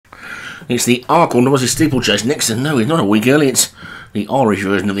It's the Arkle Novice Steeplechase next, and no, it's not a week early, it's the Irish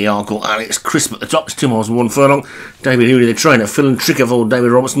version of the Arkle, and it's crisp at the top. It's 2 miles and 1 furlong. David Hooley, the trainer, Phil and Tricker for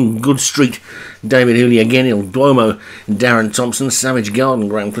David Robertson, Good Street, David Hooley again, Il Duomo, Darren Thompson, Savage Garden,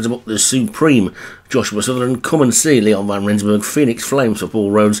 Graham Principal, The Supreme, Joshua Sutherland, Come and See, Leon Van Rensburg, Phoenix Flames for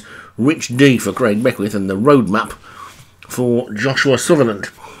Paul Rhodes, Rich D for Craig Beckwith, and the Roadmap for Joshua Sutherland.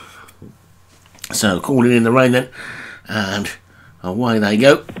 So, calling in the rain then, and away they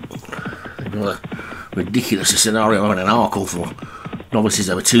go. Another ridiculous scenario on an Arkle for novices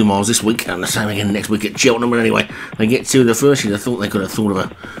over 2 miles this week, and the same again next week at Cheltenham. But anyway, they get to the first. You'd have thought they could have thought of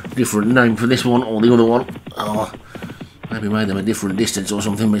a different name for this one or the other one. Oh, maybe made them a different distance or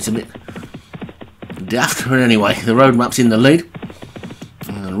something, but it's a bit daft. But anyway, the Roadmap's in the lead,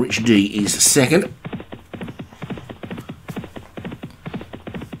 and Rich D is second.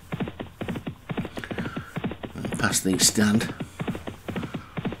 And past the stand.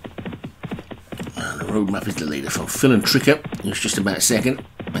 Roadmap is the leader from Phil and Tricker, who's just about second.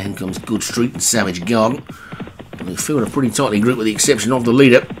 Then comes Good Street and Savage Garden. And they feel a pretty tightly group with the exception of the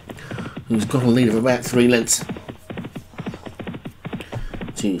leader, who's got a lead of about 3 lengths.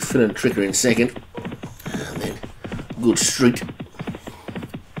 To Phil and Tricker in second. And then Good Street.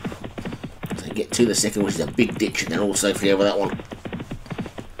 As they get to the second, which is a big ditch, and they're all safely over that one.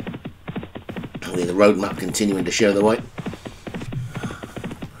 With the Roadmap continuing to show the way.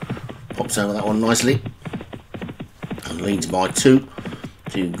 Pops over that one nicely and leads by 2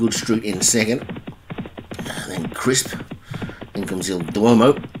 to Good Street in second, and then Crisp. Then comes Il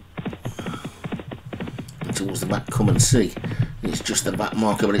Duomo, and towards the back Come and See. It's just the back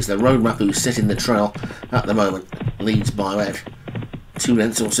marker, but it's the Roadmap who's setting the trail at the moment. Leads by about 2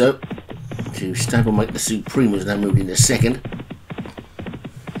 lengths or so to Stablemate, The Supreme, who's now moved into second.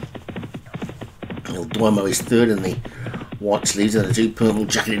 Il Duomo is third, and the white sleeves are the 2 purple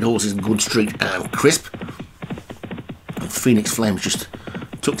jacketed horses, Good Street and Crisp. And Phoenix Flames just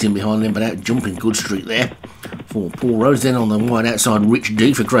tucked in behind them, but out jumping Good Street there. For Paul Rhodes, then on the wide outside, Rich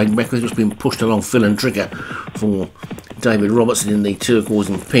D for Craig Beckwith, just been pushed along Phil and Tricker for David Robertson in the turquoise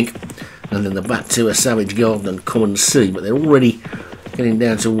and pink. And then the back 2 are Savage Garden and Come and See, but they're already getting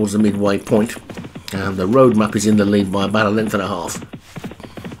down towards the midway point. And the Roadmap is in the lead by about 1.5 lengths.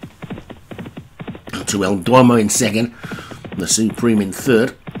 To Il Duomo in second. The Supreme in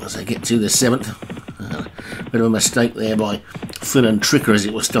third as they get to the 7th. Bit of a mistake there by Phil and Tricker as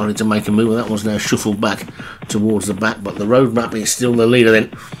it was starting to make a move, and that one's now shuffled back towards the back, but the Roadmap is still the leader then,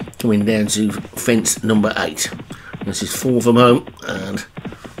 coming down to fence number 8. This is 4 from home, and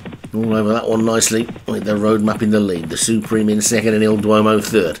all over that one nicely with the Roadmap in the lead. The Supreme in second and Il Duomo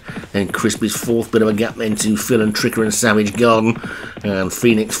third. Then Crisp is 4th, bit of a gap then to Phil and Tricker and Savage Garden, and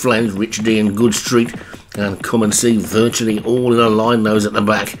Phoenix Flames, Rich D and Good Street, and Come and See virtually all in a line, those at the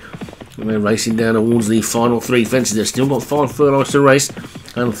back. And they're racing down towards the final 3 fences. They've still got 5 furlongs to race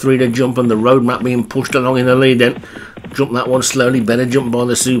and 3 to jump, and the Roadmap being pushed along in the lead then. Jump that one slowly, better jump by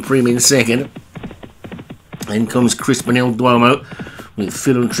the Supreme in second. Then comes Crisp and Il Duomo with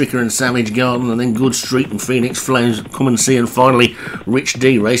Phil and Tricker and Savage Garden, and then Good Street and Phoenix Flames, Come and See, and finally Rich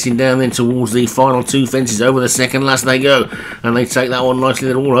D racing down then towards the final 2 fences. Over the second last they go, and they take that one nicely.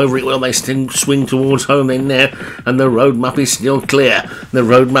 They're all over it. Well, they still swing towards home then now, and the Roadmap is still clear. The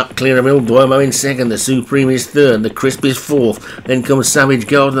Roadmap clear of Il Duomo in second. The Supreme is third. The Crisp is 4th. Then comes Savage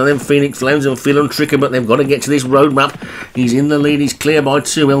Garden, and then Phoenix Flames and Phil and Tricker, but they've got to get to this Roadmap. He's in the lead. He's clear by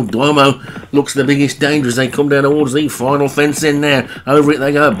 2. Il Duomo looks the biggest danger as they come down towards the final fence then now. Over it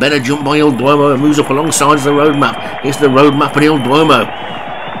they go. A better jump by Il Duomo, and moves up alongside the Roadmap. It's the Roadmap and Il Duomo.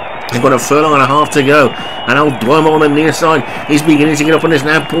 They've got 1.5 furlongs to go, and Il Duomo on the near side is beginning to get up, and is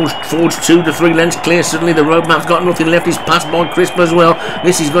now forged 2 to 3 lengths clear. Suddenly the Roadmap's got nothing left. He's passed by Crisp as well.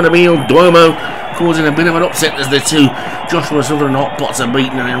 This is going to be Il Duomo, causing a bit of an upset as the 2 Joshua Sutherland hot pots are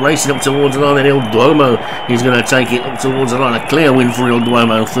beaten, and then racing up towards the line. And Il Duomo is going to take it up towards the line. A clear win for Il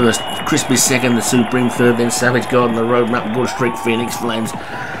Duomo first. Crisp is second, the Supreme third, then Savage Garden, the Roadmap, Good Street, Phoenix Flames,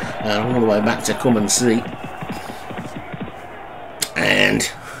 and all the way back to Come and See. And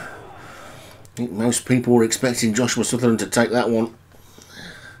I think most people were expecting Joshua Sutherland to take that one,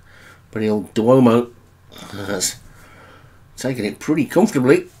 but Il Duomo has taken it pretty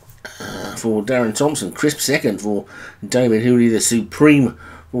comfortably for Darren Thompson. Crisp second for David Hooley. The Supreme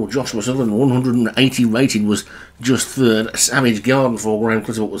for Joshua Sutherland, 180 rated, was just third. Savage Garden for Graham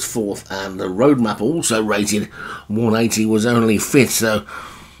Principal was 4th, and the Roadmap, also rated 180, was only 5th. So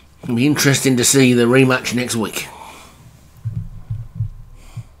it'll be interesting to see the rematch next week.